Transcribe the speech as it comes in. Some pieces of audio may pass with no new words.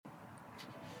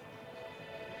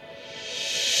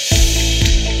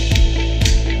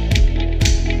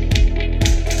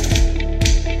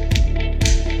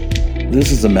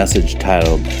This is a message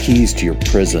titled Keys to Your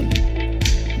Prison.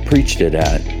 I preached it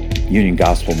at Union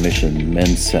Gospel Mission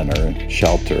Men's Center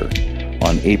Shelter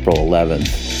on April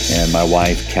 11th, and my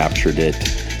wife captured it.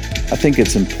 I think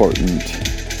it's important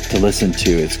to listen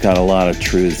to. It's got a lot of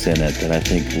truths in it that I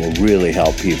think will really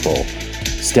help people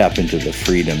step into the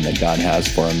freedom that God has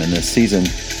for them in this season.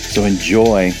 So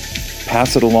enjoy.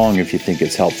 Pass it along if you think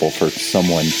it's helpful for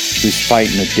someone who's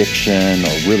fighting addiction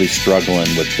or really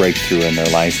struggling with breakthrough in their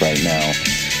life right now.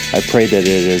 I pray that it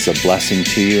is a blessing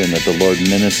to you and that the Lord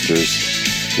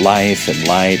ministers life and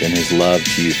light and His love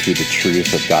to you through the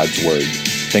truth of God's Word.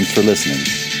 Thanks for listening.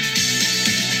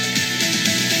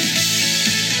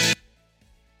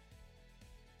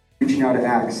 Reaching out to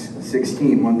Acts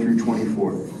 16, 1 through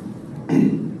 24.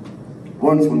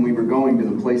 Once when we were going to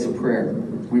the place of prayer,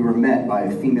 we were met by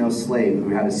a female slave who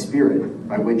had a spirit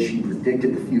by which she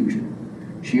predicted the future.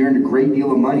 She earned a great deal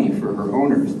of money for her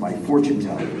owners by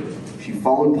fortune-telling. She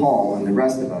followed Paul and the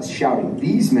rest of us, shouting,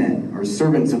 "These men are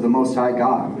servants of the Most High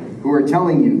God, who are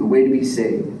telling you the way to be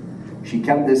saved." She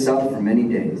kept this up for many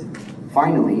days.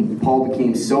 Finally, Paul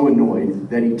became so annoyed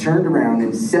that he turned around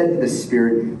and said to the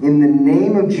spirit, "In the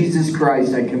name of Jesus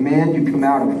Christ, I command you come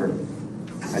out of her."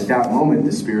 At that moment,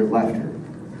 the spirit left her.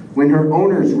 When her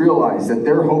owners realized that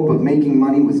their hope of making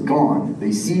money was gone,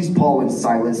 they seized Paul and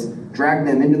Silas, dragged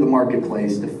them into the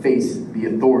marketplace to face the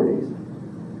authorities.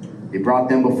 They brought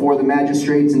them before the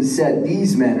magistrates and said,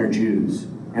 "These men are Jews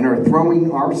and are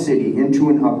throwing our city into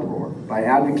an uproar by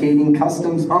advocating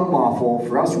customs unlawful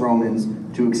for us Romans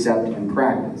to accept and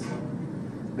practice."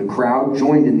 The crowd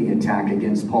joined in the attack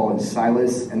against Paul and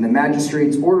Silas, and the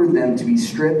magistrates ordered them to be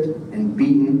stripped and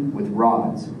beaten with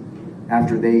rods.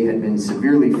 After they had been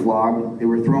severely flogged, they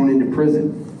were thrown into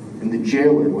prison, and the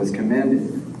jailer was commanded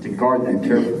to guard them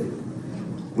carefully.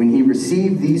 When he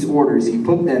received these orders, he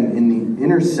put them in the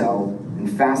inner cell and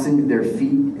fastened their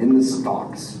feet in the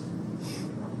stocks.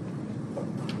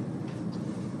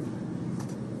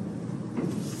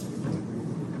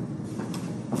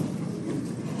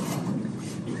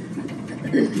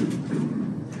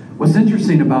 What's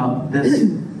interesting about this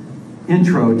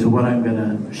intro to what I'm going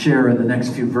to share in the next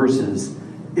few verses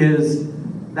is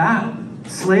that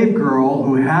slave girl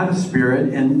who had a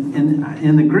spirit, and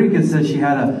in the Greek it says she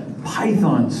had a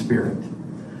python spirit.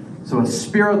 So a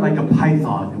spirit like a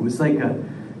python.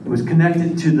 It was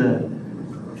connected to the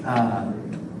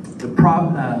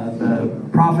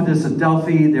prophetess of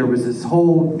Delphi. There was this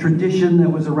whole tradition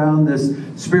that was around this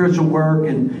spiritual work,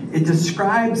 and it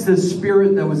describes this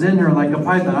spirit that was in her like a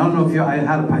python. I don't know if I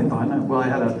had a python. Well, I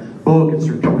had a boa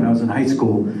constrictor when I was in high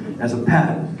school as a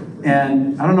pet.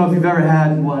 And I don't know if you've ever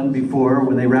had one before,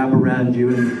 when they wrap around you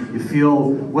and you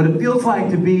feel what it feels like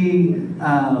to be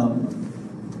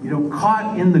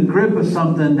caught in the grip of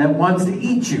something that wants to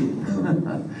eat you,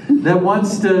 that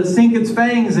wants to sink its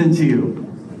fangs into you,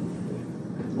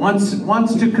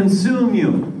 wants to consume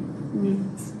you.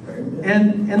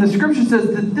 And the scripture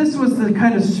says that this was the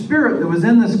kind of spirit that was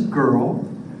in this girl.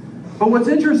 But what's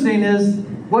interesting is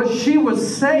what she was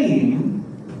saying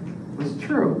was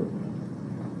true.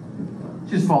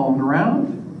 She's following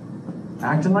around,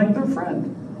 acting like their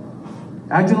friend,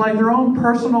 acting like their own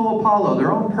personal Apollo,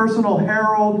 their own personal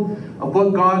herald of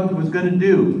what God was going to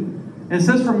do. And it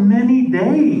says for many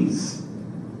days,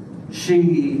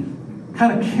 she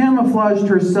kind of camouflaged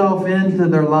herself into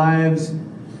their lives,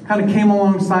 kind of came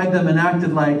alongside them and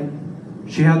acted like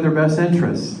she had their best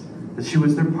interests, that she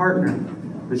was their partner,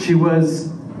 that she was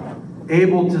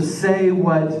able to say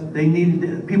what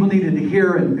people needed to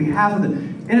hear on behalf of them.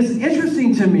 And it's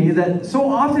interesting to me that so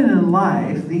often in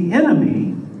life, the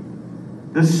enemy,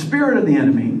 the spirit of the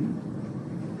enemy,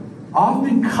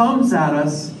 often comes at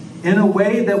us in a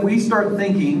way that we start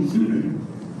thinking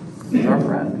he's our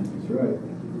friend. That's right.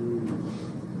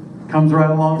 Comes right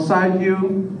alongside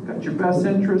you, got your best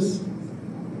interests,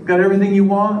 got everything you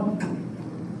want.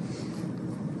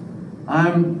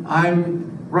 I'm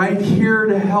right here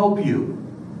to help you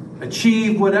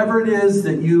achieve whatever it is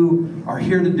that you are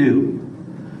here to do.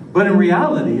 But in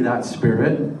reality, that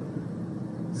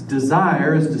spirit's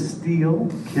desire is to steal,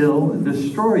 kill, and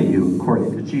destroy you,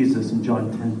 according to Jesus in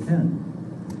John 10:10.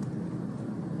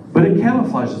 But it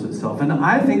camouflages itself. And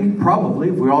I think probably,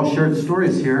 if we all shared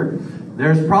stories here,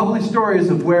 there's probably stories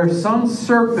of where some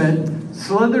serpent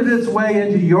slithered its way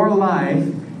into your life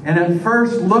and at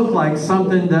first looked like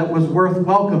something that was worth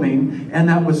welcoming and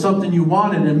that was something you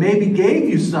wanted and maybe gave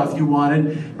you stuff you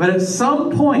wanted. But at some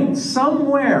point,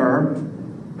 somewhere,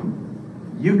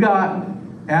 you got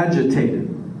agitated.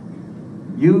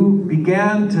 You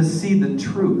began to see the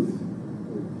truth.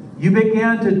 You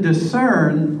began to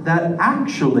discern that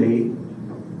actually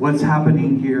what's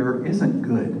happening here isn't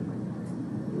good.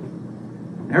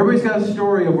 Everybody's got a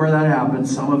story of where that happened.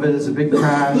 Some of it is a big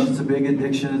crash, it's a big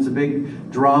addiction, it's a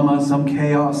big drama, some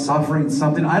chaos, suffering,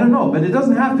 something. I don't know, but it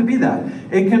doesn't have to be that.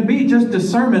 It can be just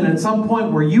discernment at some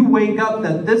point where you wake up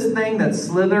that this thing that's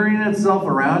slithering itself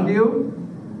around you,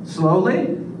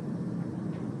 slowly,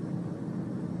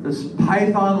 this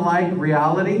python-like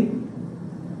reality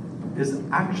is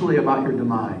actually about your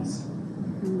demise.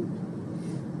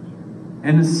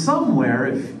 And somewhere,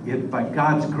 if by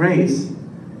God's grace,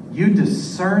 you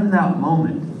discern that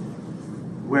moment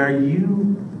where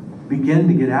you begin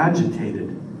to get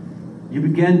agitated, you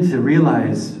begin to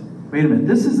realize, wait a minute,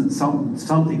 this isn't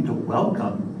something to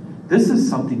welcome. This is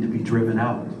something to be driven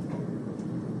out.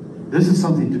 This is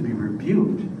something to be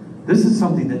rebuked. This is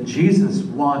something that Jesus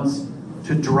wants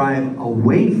to drive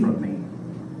away from me.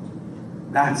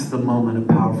 That's the moment of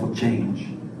powerful change.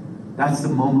 That's the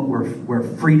moment where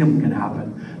freedom can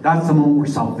happen. That's the moment where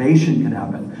salvation can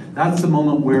happen. That's the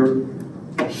moment where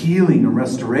healing and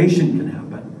restoration can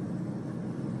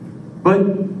happen.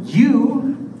 But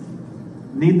you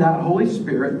need that Holy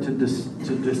Spirit to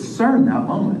discern that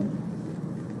moment.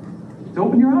 To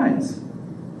open your eyes.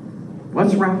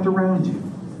 What's wrapped around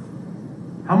you?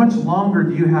 How much longer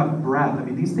do you have breath? I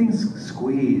mean, these things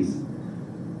squeeze.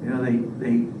 You know,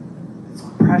 it's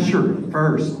pressure at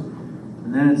first.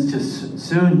 And then it's just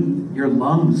soon your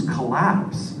lungs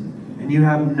collapse. And you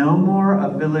have no more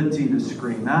ability to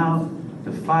scream out,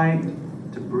 to fight,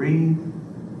 to breathe.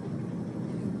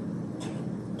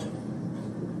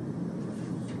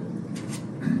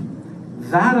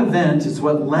 That event is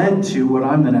what led to what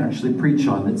I'm going to actually preach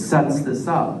on that sets this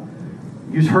up.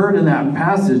 You heard in that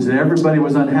passage that everybody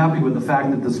was unhappy with the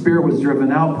fact that the Spirit was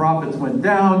driven out, prophets went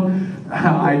down,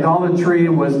 idolatry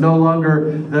was no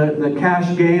longer the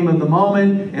cash game of the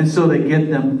moment, and so they get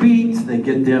them beat, they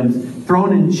get them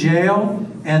thrown in jail,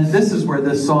 and this is where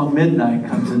this song Midnight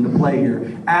comes into play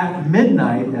here. At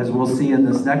midnight, as we'll see in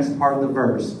this next part of the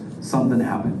verse, something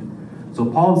happened. So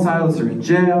Paul and Silas are in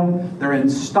jail, they're in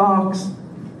stocks,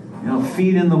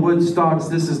 feet in the wood stocks.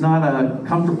 This is not a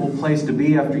comfortable place to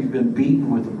be after you've been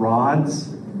beaten with rods.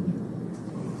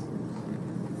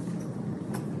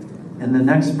 And the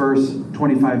next verse,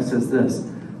 25, says this.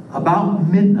 About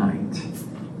midnight,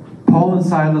 Paul and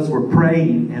Silas were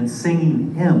praying and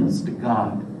singing hymns to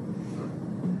God.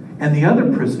 And the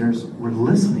other prisoners were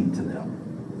listening to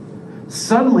them.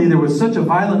 Suddenly, there was such a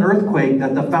violent earthquake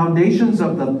that the foundations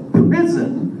of the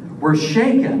prison were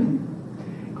shaken.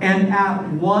 And at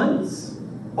once,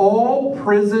 all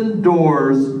prison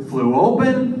doors flew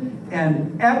open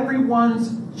and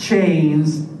everyone's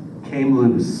chains came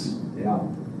loose. Yeah.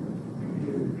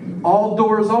 All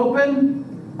doors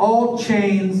open, all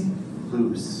chains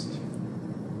loosed.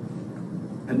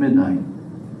 At midnight.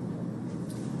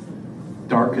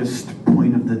 Darkest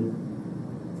point of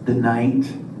the night.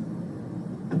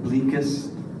 The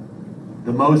bleakest.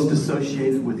 The most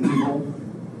associated with evil.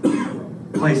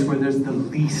 Place where there's the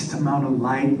least amount of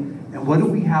light. And what do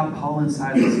we have Paul and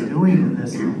Silas doing in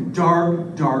this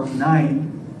dark, dark night?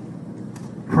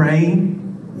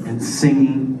 Praying and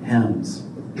singing hymns.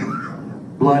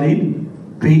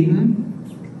 Bloodied,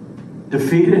 beaten,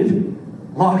 defeated,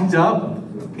 locked up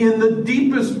in the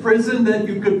deepest prison that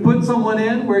you could put someone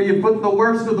in, where you put the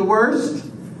worst of the worst.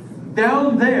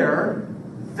 Down there,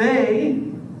 they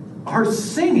are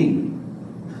singing.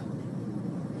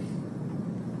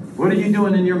 What are you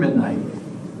doing in your midnight?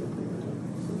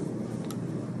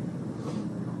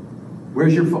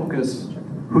 Where's your focus?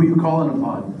 Who are you calling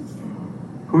upon?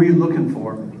 Who are you looking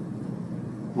for?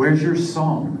 Where's your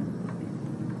song?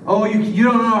 Oh, you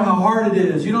don't know how hard it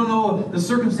is. You don't know the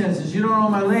circumstances. You don't know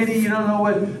my lady. You don't know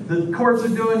what the courts are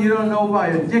doing. You don't know my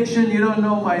addiction. You don't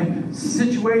know my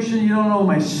situation. You don't know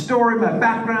my story, my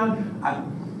background.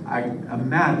 I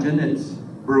imagine it's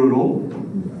brutal,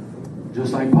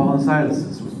 just like Paul and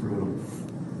Silas's was brutal.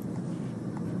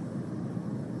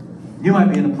 You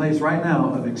might be in a place right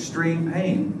now of extreme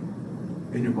pain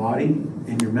in your body,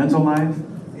 in your mental life,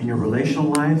 in your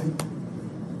relational life.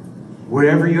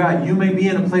 Wherever you're at, you may be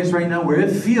in a place right now where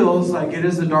it feels like it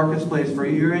is the darkest place for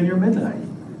you. You're in your midnight.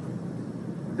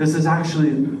 This is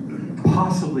actually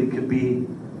possibly could be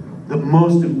the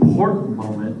most important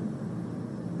moment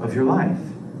of your life,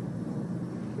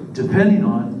 depending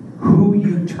on who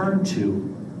you turn to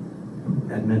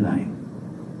at midnight.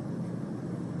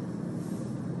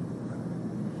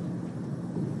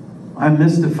 I'm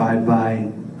mystified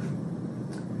by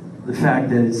the fact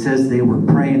that it says they were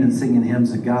praying and singing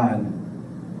hymns to God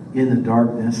in the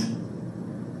darkness.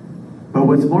 But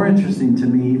what's more interesting to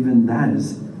me even that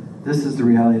is, this is the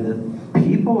reality that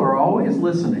people are always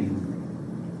listening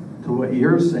to what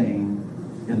you're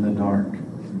saying in the dark.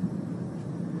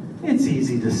 It's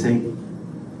easy to say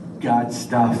God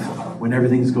stuff when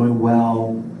everything's going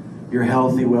well. You're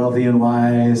healthy, wealthy, and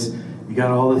wise. You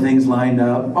got all the things lined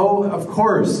up. Oh, of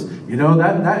course. You know,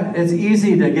 that it's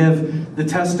easy to give the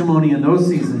testimony in those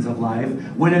seasons of life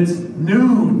when it's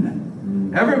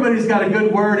noon. Everybody's got a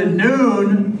good word at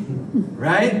noon,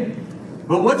 right?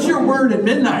 But what's your word at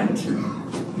midnight?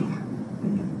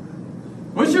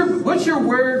 What's your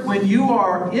word when you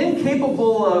are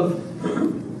incapable of,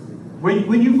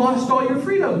 when you've lost all your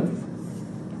freedom?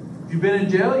 You've been in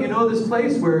jail, you know this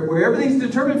place where everything's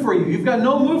determined for you. You've got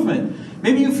no movement.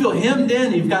 Maybe you feel hemmed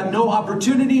in. You've got no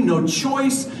opportunity, no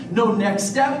choice, no next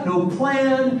step, no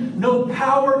plan, no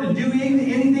power to do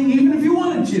anything, even if you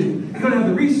wanted to. You don't have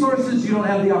the resources. You don't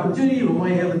have the opportunity. You don't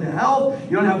have the help.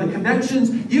 You don't have the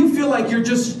connections. You feel like you're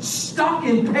just stuck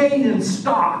in pain and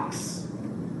stocks.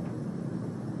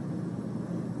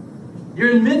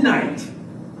 You're in midnight.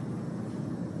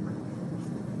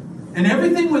 And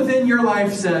everything within your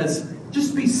life says,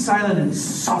 just be silent and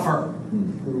suffer.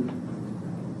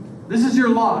 This is your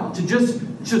lot, to just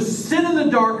sit in the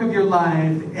dark of your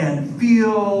life and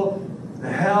feel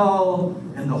the hell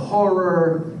and the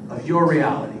horror of your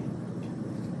reality.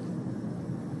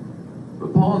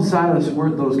 But Paul and Silas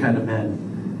weren't those kind of men.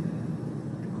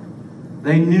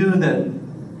 They knew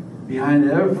that behind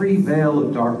every veil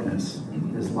of darkness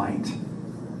is light.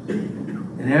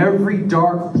 In every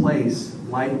dark place,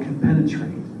 light can penetrate.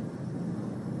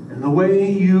 And the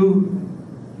way you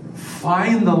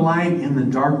find the light in the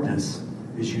darkness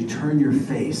is you turn your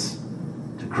face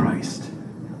to Christ.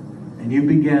 And you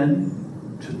begin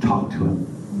to talk to Him.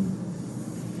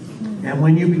 And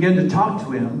when you begin to talk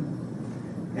to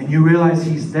Him, and you realize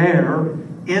He's there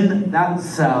in that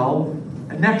cell,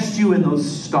 next to you in those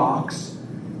stocks,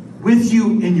 with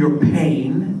you in your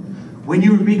pain, when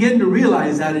you begin to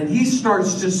realize that and He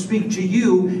starts to speak to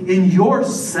you in your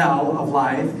cell of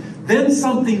life, then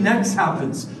something next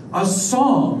happens. A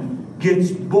song gets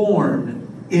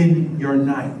born in your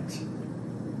night.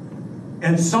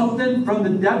 And something from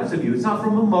the depths of you. It's not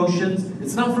from emotions.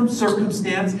 It's not from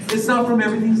circumstance. It's not from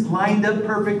everything's lined up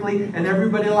perfectly and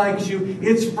everybody likes you.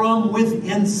 It's from within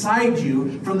inside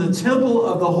you, from the temple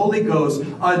of the Holy Ghost,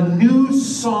 a new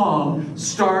song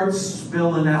starts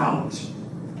spilling out.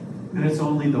 And it's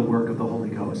only the work of the Holy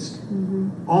Ghost.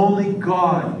 Mm-hmm. Only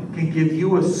God can give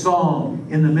you a song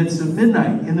in the midst of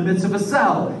midnight, in the midst of a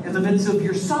cell, in the midst of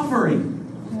your suffering.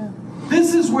 Yeah.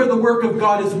 This is where the work of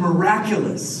God is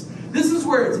miraculous. This is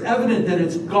where it's evident that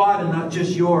it's God and not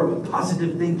just your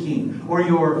positive thinking or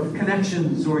your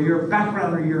connections or your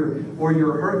background or your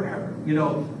you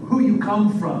know, who you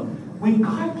come from. When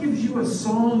God gives you a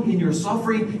song in your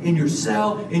suffering, in your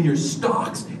cell, in your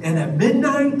stocks, and at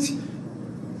midnight,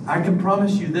 I can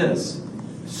promise you this,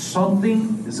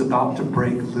 something is about to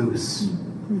break loose.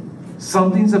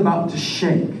 Something's about to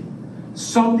shake.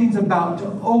 Something's about to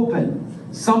open.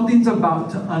 Something's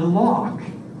about to unlock.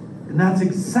 And that's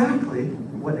exactly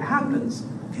what happens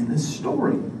in this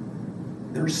story.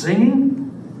 They're singing.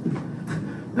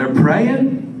 They're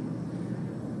praying.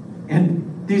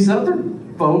 And these other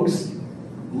folks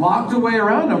locked away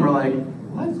around them are like,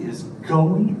 what is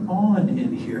going on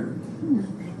in here?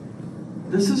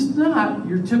 This is not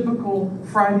your typical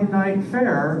Friday night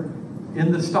fare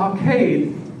in the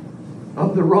stockade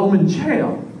of the Roman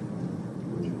jail.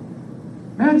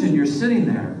 Imagine you're sitting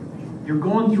there. You're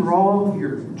going through all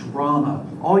your drama,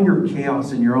 all your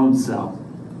chaos in your own cell.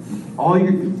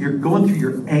 You're going through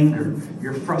your anger,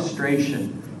 your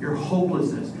frustration, your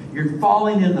hopelessness. You're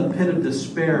falling in the pit of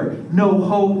despair. No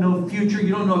hope, no future.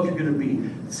 You don't know if you're going to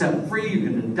be set free. You're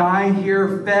going to die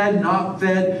here, fed, not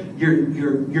fed.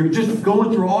 You're just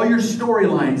going through all your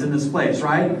storylines in this place,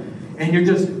 right? And you're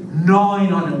just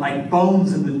gnawing on it like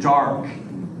bones in the dark.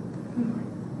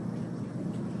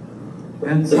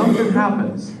 And something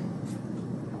happens.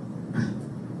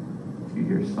 You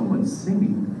hear someone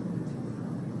singing.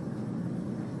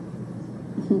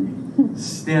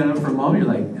 Stand up for a moment.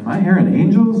 You're like, am I hearing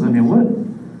angels? I mean,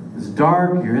 what? It's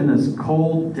dark. You're in this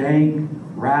cold, dank,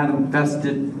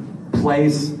 rat-infested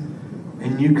place.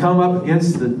 And you come up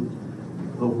against the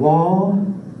wall.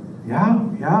 Yeah.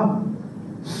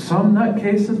 Some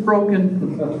nutcase is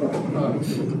broken.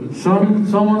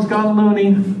 Someone's gone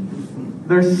loony.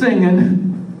 They're singing.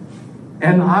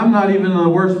 And I'm not even in the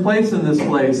worst place in this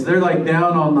place. They're like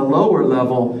down on the lower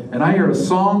level. And I hear a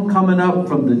song coming up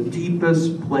from the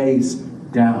deepest place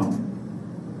down.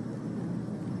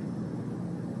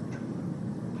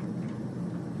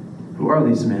 Who are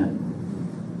these men?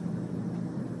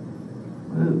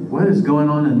 What is going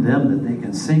on in them that they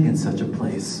can sing in such a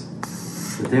place?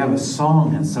 that they have a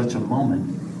song at such a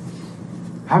moment.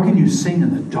 How can you sing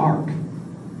in the dark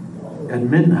at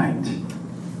midnight?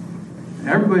 And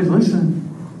everybody's listening.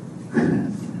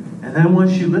 And then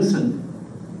once you listen,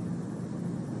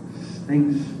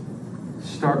 things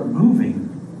start moving.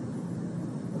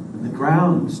 And the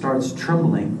ground starts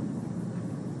trembling.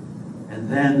 And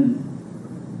then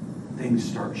things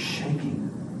start shaking.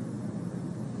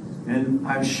 And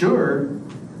I'm sure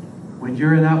when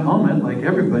you're in that moment, like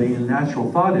everybody in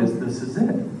natural thought is, this is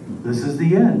it. This is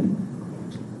the end.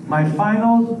 My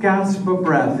final gasp of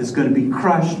breath is going to be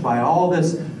crushed by all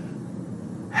this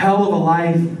hell of a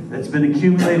life that's been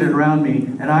accumulated around me,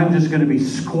 and I'm just going to be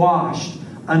squashed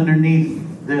underneath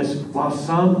this while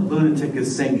some lunatic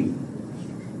is singing.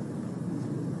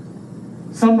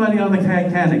 Somebody on the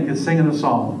Titanic is singing a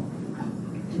song.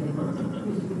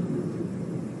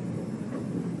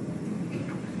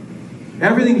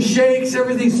 Everything shakes,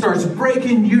 everything starts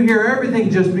breaking. You hear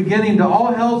everything just beginning to,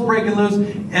 all hell's breaking loose.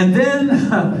 And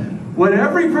then, what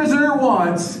every prisoner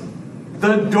wants,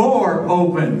 the door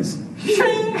opens.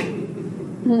 Shink!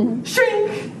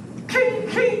 Shink! Kink!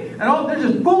 Kink! And all, they're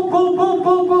just boom, boom, boom,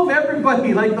 boom, boom.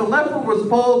 Everybody, like the lever was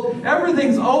pulled.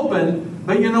 Everything's open.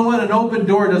 But you know what? An open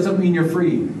door doesn't mean you're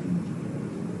free.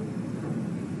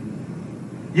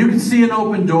 You can see an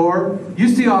open door. You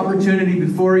see opportunity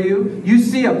before you. You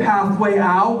see a pathway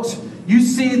out. You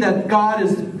see that God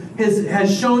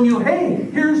has shown you, hey,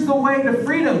 here's the way to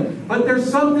freedom. But there's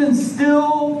something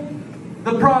still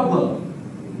the problem.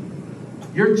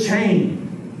 You're chained.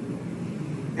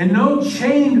 And no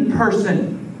chained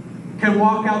person can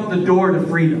walk out the door to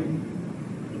freedom.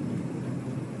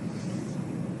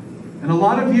 And a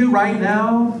lot of you right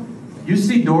now, you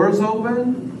see doors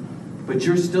open, but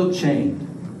you're still chained.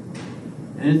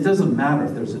 And it doesn't matter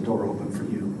if there's a door open for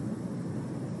you.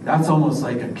 That's almost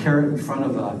like a carrot in front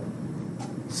of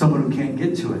someone who can't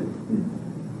get to it.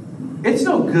 It's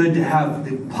no good to have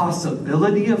the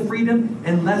possibility of freedom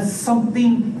unless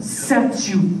something sets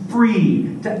you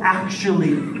free to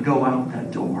actually go out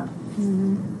that door.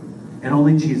 Mm-hmm. And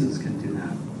only Jesus can do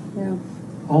that. Yeah.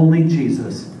 Only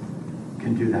Jesus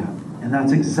can do that. And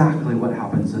that's exactly what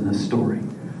happens in this story.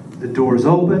 The door's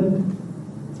open.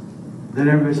 Then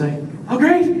everybody's like, oh,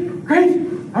 great, great,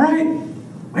 all right.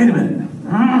 Wait a minute.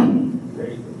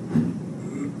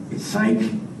 Psych.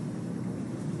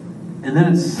 And then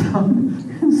in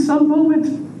some moment,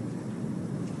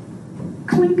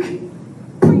 clink,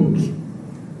 clink,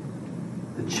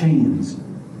 the chains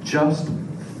just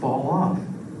fall off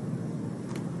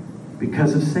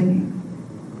because of singing.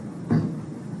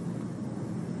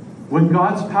 When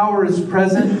God's power is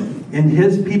present in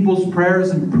His people's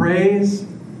prayers and praise,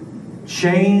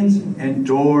 chains and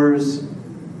doors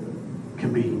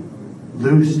can be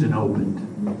loosed and opened.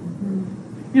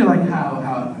 You're like,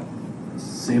 how?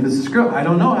 Same as this girl. I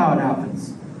don't know how it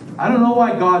happens. I don't know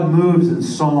why God moves in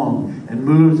song and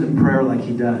moves in prayer like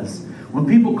He does. When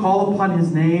people call upon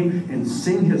His name and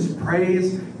sing His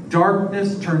praise,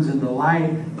 darkness turns into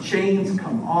light, chains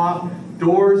come off,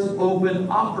 doors open,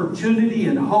 opportunity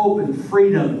and hope and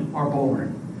freedom are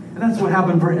born. And that's what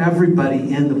happened for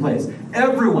everybody in the place.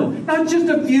 Everyone, not just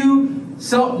a few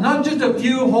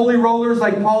holy rollers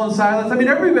like Paul and Silas. I mean,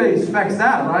 everybody expects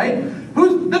that, right?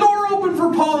 The door opened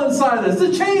for Paul and Silas.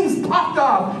 The chains popped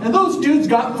off, and those dudes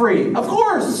got free. Of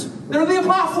course, they're the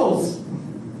apostles.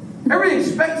 Everybody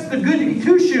expects the goody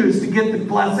two-shoes to get the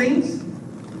blessings.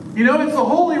 You know, it's the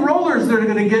holy rollers that are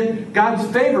going to get God's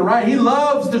favor, right? He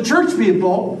loves the church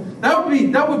people. That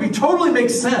would be totally make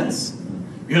sense.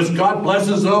 Because God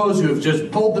blesses those who have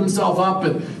just pulled themselves up,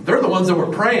 and they're the ones that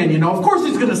were praying, you know. Of course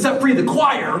He's going to set free the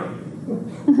choir.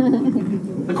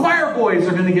 The choir boys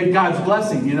are going to get God's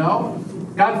blessing, you know.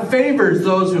 God favors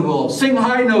those who will sing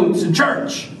high notes in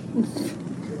church.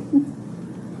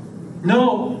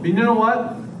 No, but you know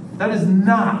what? That is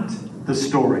not the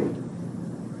story.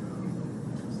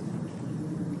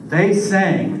 They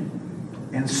sang,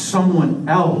 and someone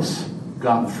else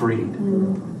got freed.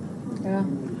 Yeah.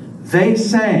 They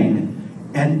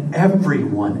sang, and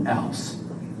everyone else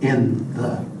in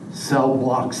the cell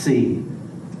block C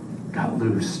got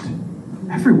loosed.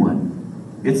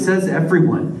 Everyone. It says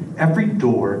everyone. Every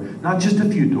door, not just a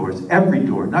few doors, every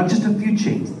door, not just a few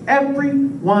chains.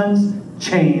 Everyone's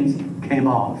chains came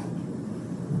off.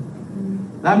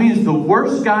 That means the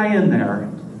worst guy in there,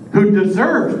 who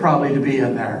deserves probably to be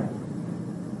in there.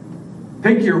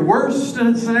 Pick your worst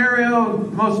scenario,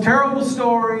 most terrible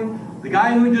story. The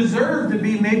guy who deserved to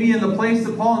be maybe in the place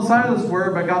that Paul and Silas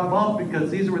were, but got bumped because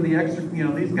these were the extra,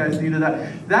 these guys needed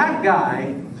that. That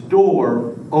guy's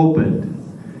door opened.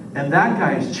 And that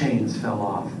guy's chains fell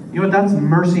off. You know what? That's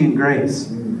mercy and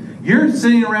grace. You're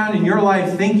sitting around in your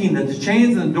life thinking that the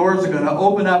chains and the doors are going to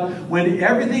open up when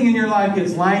everything in your life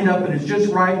gets lined up and it's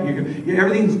just right.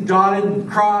 Everything's dotted and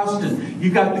crossed, and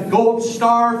you got the gold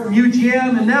star from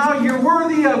UGM, and now you're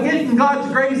worthy of getting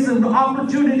God's grace and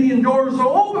opportunity, and doors are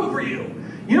open for you.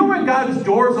 You know when God's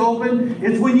doors open?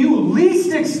 It's when you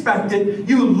least expect it,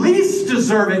 you least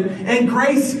deserve it, and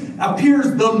grace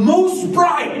appears the most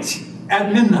bright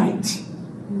at midnight.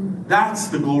 That's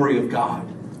the glory of God.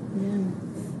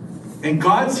 And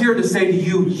God's here to say to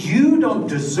you, you don't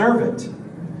deserve it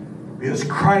because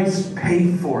Christ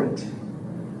paid for it.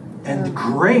 And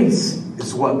grace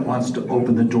is what wants to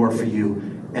open the door for you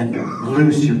and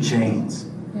loose your chains.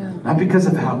 Yeah. Not because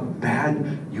of how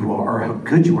bad you are or how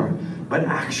good you are, but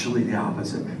actually the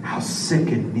opposite. How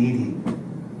sick and needy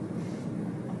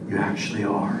you actually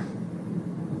are.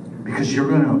 Because you're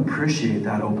going to appreciate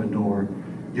that open door.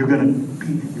 You're going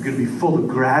to be full of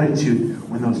gratitude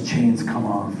when those chains come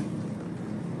off.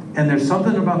 And there's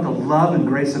something about the love and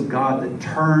grace of God that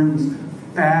turns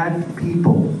bad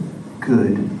people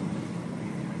good.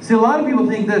 See, a lot of people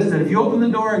think this, that if you open the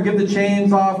door and give the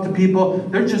chains off to people,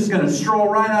 they're just going to stroll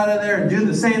right out of there and do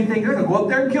the same thing. They're going to go up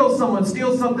there and kill someone,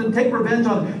 steal something, take revenge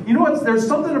on them. You know what? There's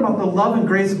something about the love and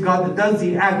grace of God that does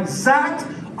the exact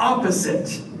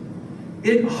opposite.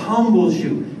 It humbles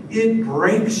you. It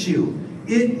breaks you.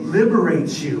 It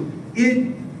liberates you.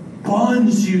 It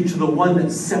bonds you to the one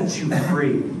that sets you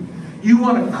free. You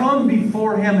want to come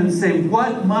before him and say,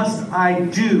 what must I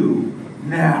do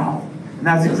now? And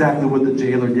that's exactly what the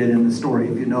jailer did in the story,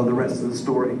 if you know the rest of the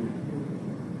story.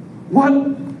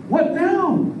 What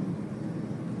now?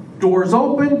 Doors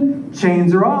open,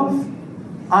 chains are off,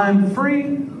 I'm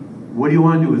free. What do you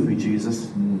want to do with me, Jesus?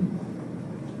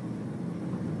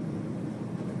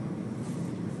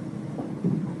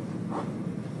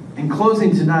 In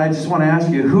closing tonight, I just want to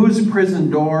ask you, whose prison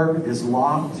door is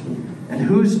locked and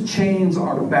whose chains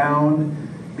are bound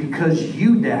because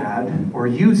you, dad, or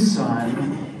you,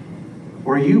 son,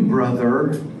 or you,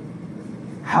 brother,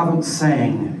 haven't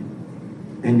sang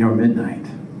in your midnight?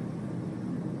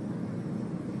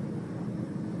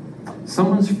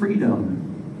 Someone's freedom.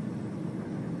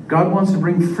 God wants to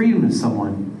bring freedom to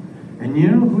someone. And you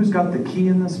know who's got the key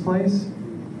in this place?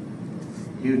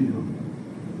 You do.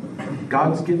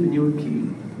 God's given you a key.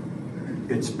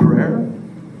 It's prayer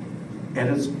and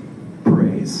it's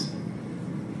praise.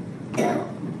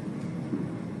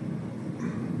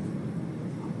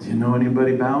 Do you know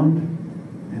anybody bound?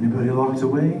 Anybody locked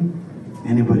away?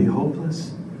 Anybody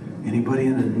hopeless? Anybody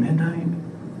in the midnight?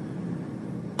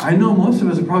 I know most of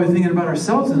us are probably thinking about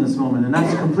ourselves in this moment, and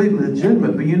that's completely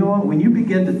legitimate. But you know what? When you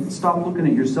begin to stop looking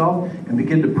at yourself and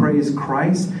begin to praise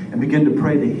Christ and begin to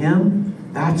pray to him,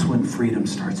 that's when freedom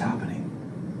starts happening.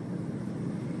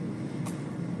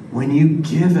 When you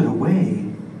give it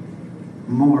away,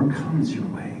 more comes your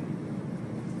way.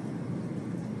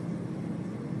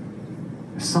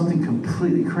 There's something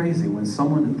completely crazy when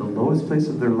someone at the lowest place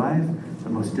of their life, the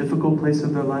most difficult place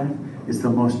of their life, is the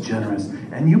most generous.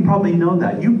 And you probably know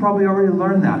that. You probably already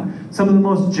learned that. Some of the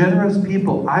most generous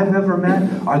people I've ever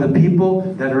met are the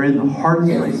people that are in the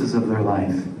hardest places of their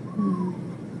life.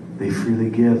 They freely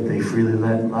give. They freely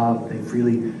let love. They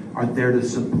freely are there to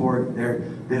support.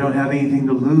 They don't have anything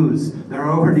to lose. They're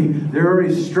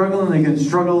already struggling. They can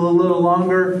struggle a little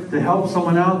longer to help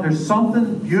someone out. There's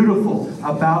something beautiful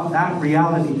about that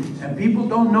reality. And people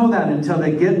don't know that until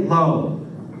they get low.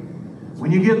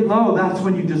 When you get low, that's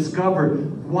when you discover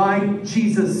why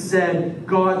Jesus said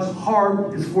God's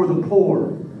heart is for the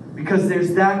poor. Because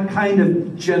there's that kind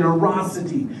of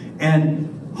generosity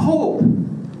and hope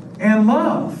and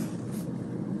love.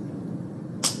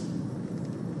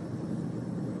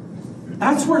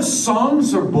 That's where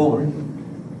songs are born.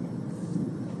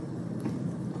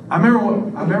 I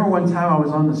remember one time I was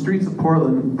on the streets of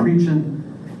Portland preaching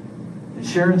and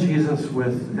sharing Jesus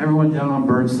with everyone down on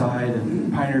Burnside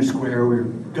and Pioneer Square. We were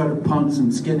gutter punks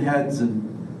and skinheads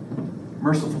and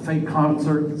Merciful Fate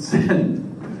concerts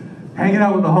and hanging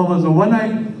out with the homeless. And one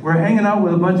night we're hanging out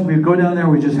with a bunch of people. We go down there,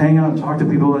 we just hang out and talk to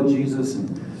people about Jesus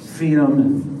and feed them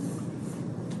and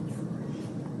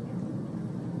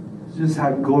just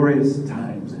have glorious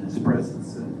times in his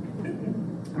presence. And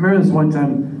I remember this one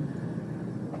time,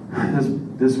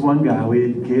 this one guy,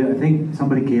 I think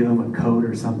somebody gave him a coat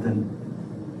or something,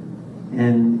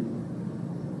 and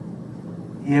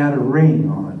he had a ring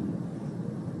on.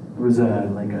 It was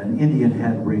like an Indian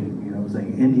head ring. It was like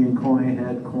an Indian coin,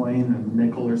 a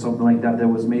nickel or something like that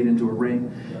was made into a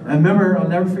ring. And I remember, I'll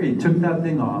never forget, he took that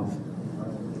thing off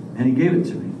and he gave it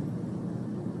to me.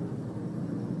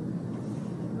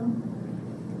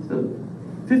 So,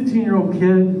 15-year-old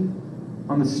kid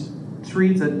on the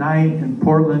streets at night in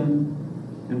Portland,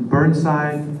 in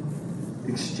Burnside,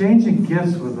 exchanging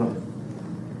gifts with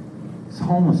this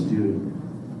homeless dude.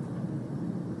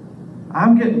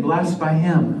 I'm getting blessed by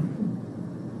him.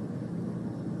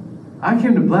 I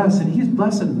came to bless, and he's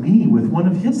blessing me with one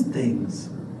of his things.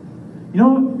 You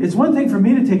know, it's one thing for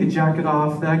me to take a jacket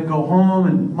off that I can go home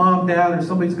and mom, dad, or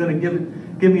somebody's going to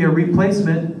give me a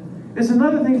replacement. It's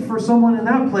another thing for someone in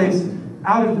that place,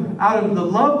 out of the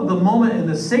love of the moment and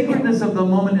the sacredness of the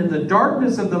moment and the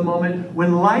darkness of the moment,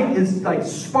 when light is like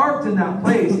sparked in that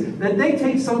place, that they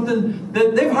take something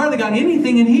that they've hardly got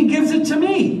anything and he gives it to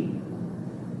me.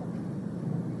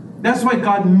 That's why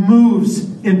God moves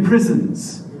in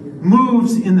prisons,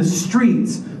 moves in the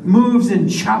streets, moves in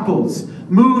chapels,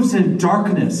 moves in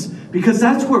darkness, because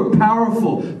that's where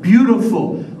powerful,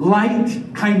 beautiful, light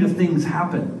kind of things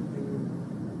happen.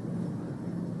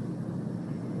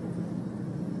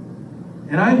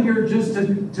 And I'm here just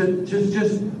to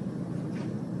just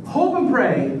hope and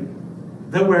pray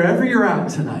that wherever you're at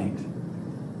tonight,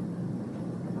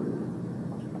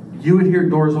 you would hear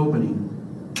doors opening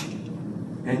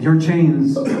and your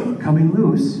chains coming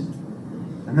loose,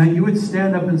 and that you would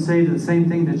stand up and say the same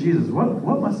thing to Jesus.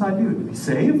 What must I do to be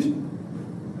saved?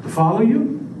 To follow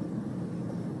you?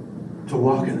 To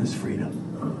walk in this freedom?